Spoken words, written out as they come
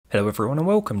Hello everyone and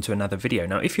welcome to another video.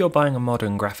 Now if you're buying a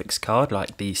modern graphics card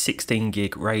like the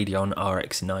 16GB Radeon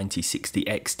RX 9060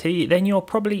 XT, then you're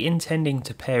probably intending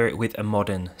to pair it with a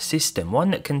modern system,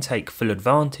 one that can take full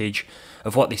advantage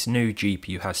of what this new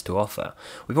GPU has to offer.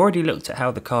 We've already looked at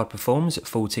how the card performs at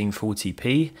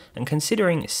 1440p, and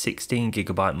considering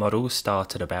 16GB models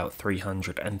start at about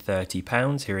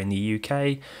 £330 here in the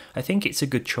UK, I think it's a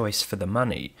good choice for the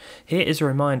money. Here is a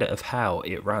reminder of how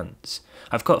it runs.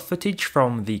 I've got footage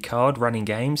from the card running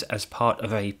games as part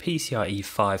of a PCIe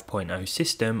 5.0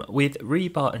 system with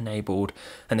rebar enabled,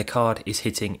 and the card is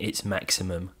hitting its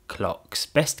maximum clocks.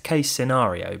 Best case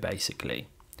scenario basically.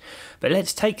 But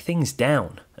let's take things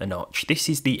down a notch. This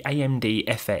is the AMD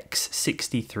FX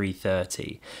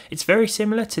 6330. It's very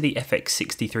similar to the FX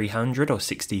 6300 or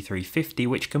 6350,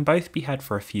 which can both be had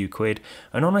for a few quid,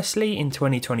 and honestly in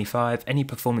 2025 any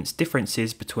performance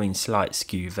differences between slight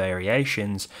skew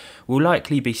variations will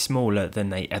likely be smaller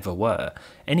than they ever were.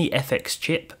 Any FX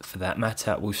chip for that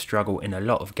matter will struggle in a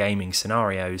lot of gaming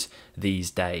scenarios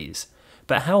these days.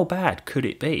 But how bad could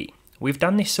it be? We've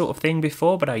done this sort of thing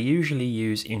before, but I usually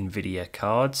use Nvidia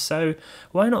cards, so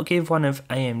why not give one of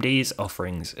AMD's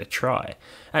offerings a try?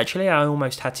 Actually, I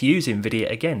almost had to use Nvidia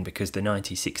again because the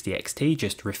 9060 XT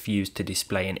just refused to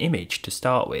display an image to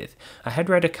start with. I had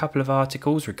read a couple of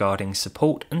articles regarding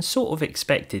support and sort of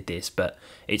expected this, but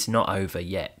it's not over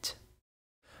yet.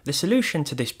 The solution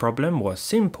to this problem was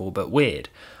simple but weird.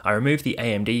 I removed the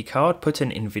AMD card, put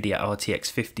an Nvidia RTX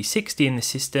 5060 in the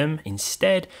system,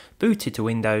 instead booted to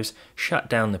Windows, shut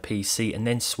down the PC and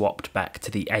then swapped back to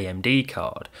the AMD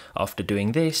card. After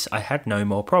doing this, I had no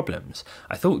more problems.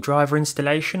 I thought driver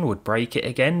installation would break it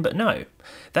again, but no.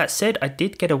 That said, I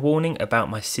did get a warning about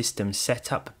my system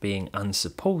setup being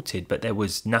unsupported, but there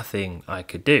was nothing I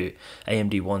could do.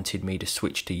 AMD wanted me to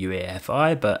switch to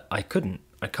UEFI, but I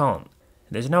can't.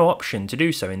 There's no option to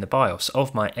do so in the BIOS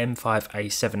of my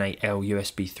M5A78L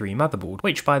USB 3 motherboard,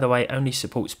 which by the way only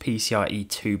supports PCIe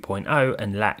 2.0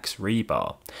 and lacks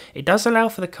rebar. It does allow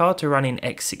for the card to run in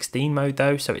X16 mode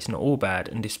though, so it's not all bad,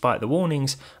 and despite the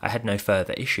warnings, I had no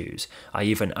further issues. I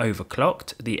even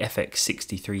overclocked the FX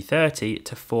 6330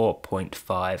 to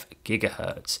 4.5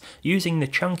 GHz, using the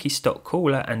chunky stock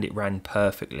cooler, and it ran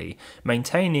perfectly,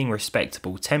 maintaining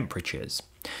respectable temperatures.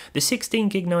 The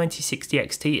 16GB 9060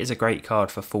 XT is a great card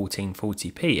for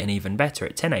 1440p and even better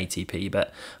at 1080p,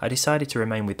 but I decided to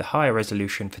remain with the higher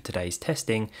resolution for today's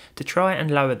testing to try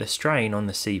and lower the strain on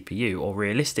the CPU, or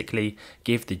realistically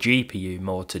give the GPU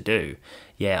more to do.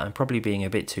 Yeah, I'm probably being a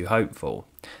bit too hopeful.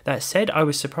 That said, I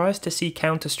was surprised to see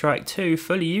Counter-Strike 2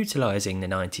 fully utilising the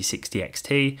 9060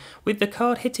 XT, with the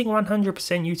card hitting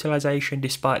 100% utilisation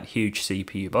despite the huge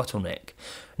CPU bottleneck.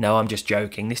 No, I'm just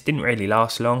joking, this didn't really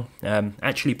last long.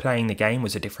 Actually playing the game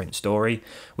was a different story,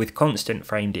 with constant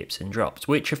frame dips and drops,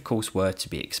 which of course were to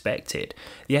be expected.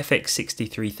 The FX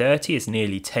 6330 is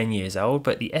nearly 10 years old,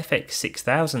 but the FX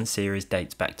 6000 series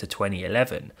dates back to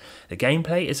 2011. The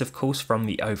gameplay is of course from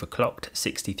the overclocked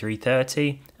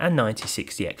 6330 and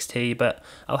 9060 XT, but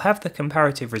I'll have the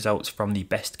comparative results from the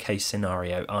best case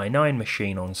scenario i9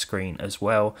 machine on screen as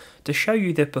well to show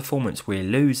you the performance we're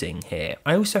losing here.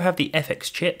 I also have the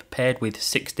FX chip paired with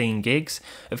 16 gigs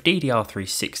of DDR3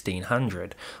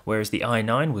 1600, whereas the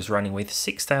i9 was running with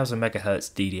 6000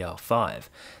 MHz DDR5.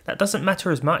 That doesn't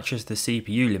matter as much as the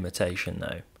CPU limitation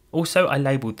though. Also, I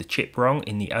labelled the chip wrong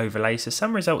in the overlay, so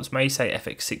some results may say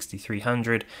FX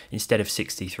 6300 instead of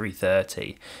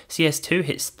 6330. CS2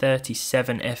 hits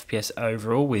 37 FPS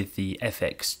overall with the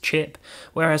FX chip,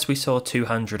 whereas we saw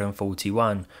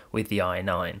 241 with the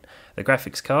i9. The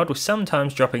graphics card was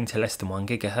sometimes dropping to less than 1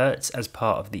 GHz as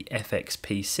part of the FX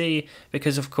PC,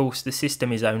 because of course the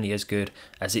system is only as good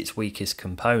as its weakest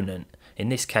component, in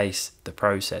this case the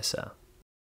processor.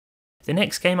 The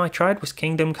next game I tried was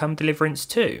Kingdom Come Deliverance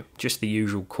 2, just the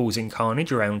usual causing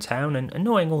carnage around town and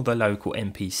annoying all the local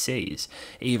NPCs.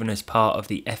 Even as part of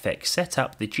the FX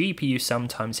setup, the GPU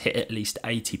sometimes hit at least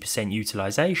 80%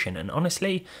 utilisation, and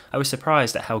honestly, I was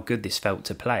surprised at how good this felt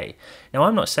to play. Now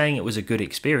I'm not saying it was a good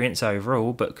experience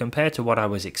overall, but compared to what I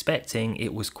was expecting,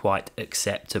 it was quite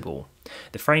acceptable.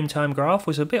 The frame time graph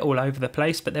was a bit all over the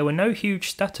place, but there were no huge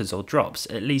stutters or drops,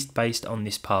 at least based on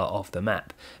this part of the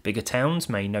map. Bigger towns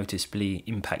may noticeably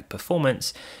impact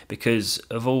performance because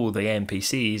of all the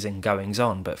NPCs and goings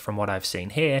on, but from what I've seen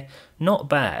here, not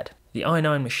bad. The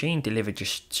i9 machine delivered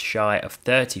just shy of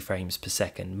 30 frames per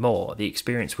second more. The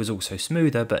experience was also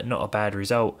smoother, but not a bad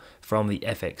result from the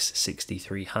FX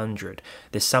 6300.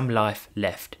 There's some life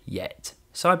left yet.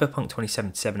 Cyberpunk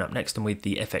 2077 up next, and with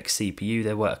the FX CPU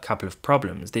there were a couple of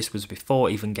problems. This was before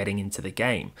even getting into the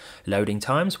game. Loading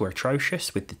times were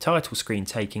atrocious, with the title screen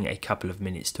taking a couple of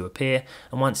minutes to appear,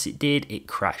 and once it did, it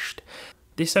crashed.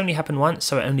 This only happened once,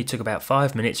 so it only took about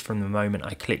 5 minutes from the moment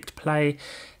I clicked play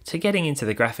to getting into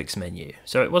the graphics menu,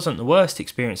 so it wasn't the worst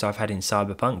experience I've had in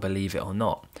Cyberpunk, believe it or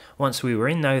not. Once we were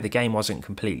in though, the game wasn't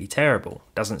completely terrible.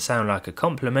 Doesn't sound like a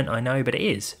compliment, I know, but it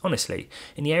is, honestly.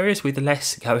 In the areas with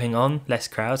less going on, less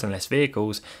crowds and less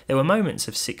vehicles, there were moments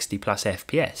of 60 plus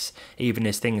FPS. Even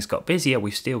as things got busier,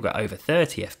 we've still got over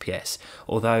 30 FPS,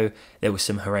 although there was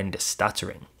some horrendous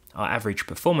stuttering. Our average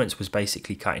performance was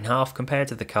basically cut in half compared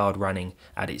to the card running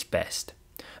at its best.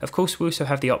 Of course, we also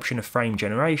have the option of frame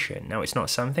generation. Now, it's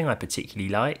not something I particularly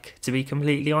like, to be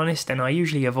completely honest, and I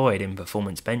usually avoid in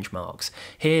performance benchmarks.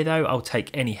 Here though, I'll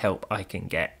take any help I can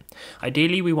get.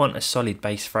 Ideally, we want a solid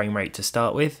base frame rate to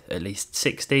start with, at least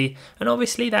 60, and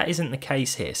obviously that isn't the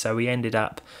case here, so we ended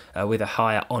up with a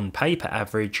higher on-paper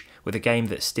average, with a game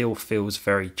that still feels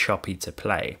very choppy to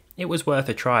play. It was worth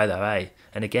a try though, eh?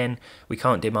 And again, we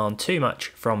can't demand too much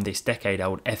from this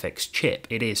decade-old FX chip,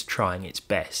 it is trying its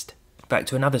best. Back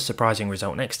to another surprising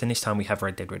result next, and this time we have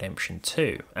Red Dead Redemption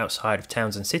 2. Outside of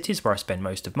towns and cities where I spend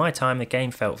most of my time, the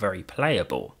game felt very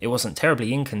playable. It wasn't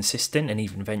terribly inconsistent, and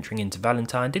even venturing into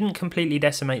Valentine didn't completely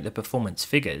decimate the performance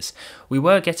figures. We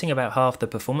were getting about half the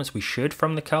performance we should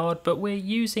from the card, but we're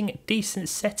using decent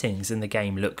settings and the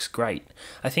game looks great.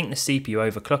 I think the CPU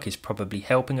overclock is probably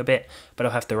helping a bit, but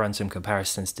I'll have to run some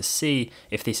comparisons to see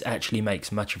if this actually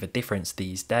makes much of a difference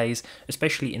these days,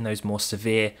 especially in those more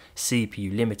severe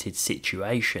CPU limited situations.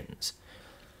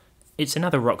 It's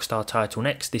another Rockstar title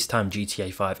next, this time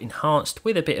GTA 5 enhanced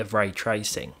with a bit of ray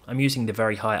tracing. I'm using the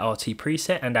very high RT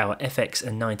preset, and our FX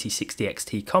and 9060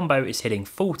 XT combo is hitting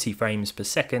 40 frames per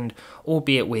second,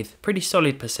 albeit with pretty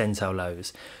solid percentile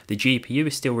lows. The GPU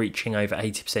is still reaching over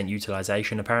 80%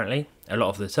 utilization apparently, a lot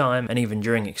of the time, and even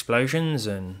during explosions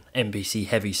and NPC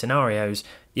heavy scenarios,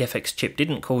 the FX chip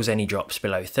didn't cause any drops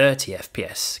below 30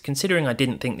 FPS. Considering I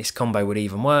didn't think this combo would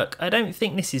even work, I don't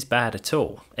think this is bad at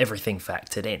all, everything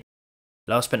factored in.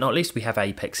 Last but not least, we have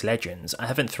Apex Legends. I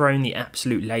haven't thrown the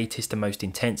absolute latest and most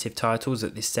intensive titles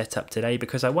at this setup today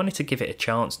because I wanted to give it a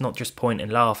chance, not just point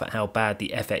and laugh at how bad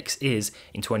the FX is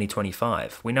in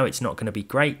 2025. We know it's not going to be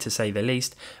great to say the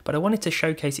least, but I wanted to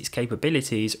showcase its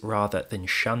capabilities rather than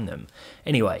shun them.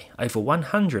 Anyway, over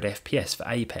 100 FPS for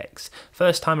Apex.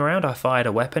 First time around I fired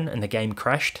a weapon and the game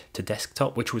crashed to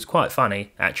desktop, which was quite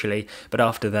funny actually, but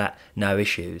after that, no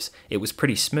issues. It was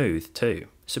pretty smooth too.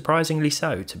 Surprisingly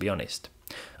so, to be honest.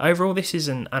 Overall, this is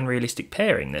an unrealistic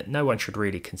pairing that no one should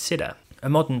really consider. A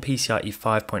modern PCIe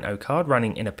 5.0 card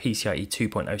running in a PCIe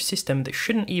 2.0 system that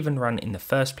shouldn't even run in the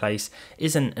first place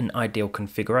isn't an ideal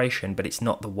configuration, but it's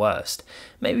not the worst.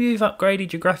 Maybe you've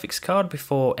upgraded your graphics card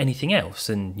before anything else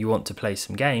and you want to play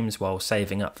some games while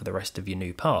saving up for the rest of your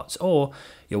new parts, or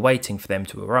you're waiting for them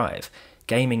to arrive.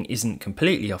 Gaming isn't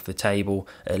completely off the table,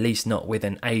 at least not with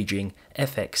an aging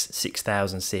FX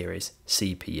 6000 series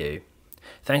CPU.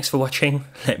 Thanks for watching,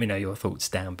 let me know your thoughts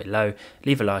down below,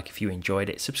 leave a like if you enjoyed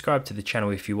it, subscribe to the channel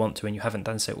if you want to and you haven't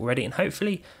done so already, and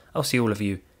hopefully I'll see all of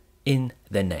you in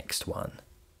the next one.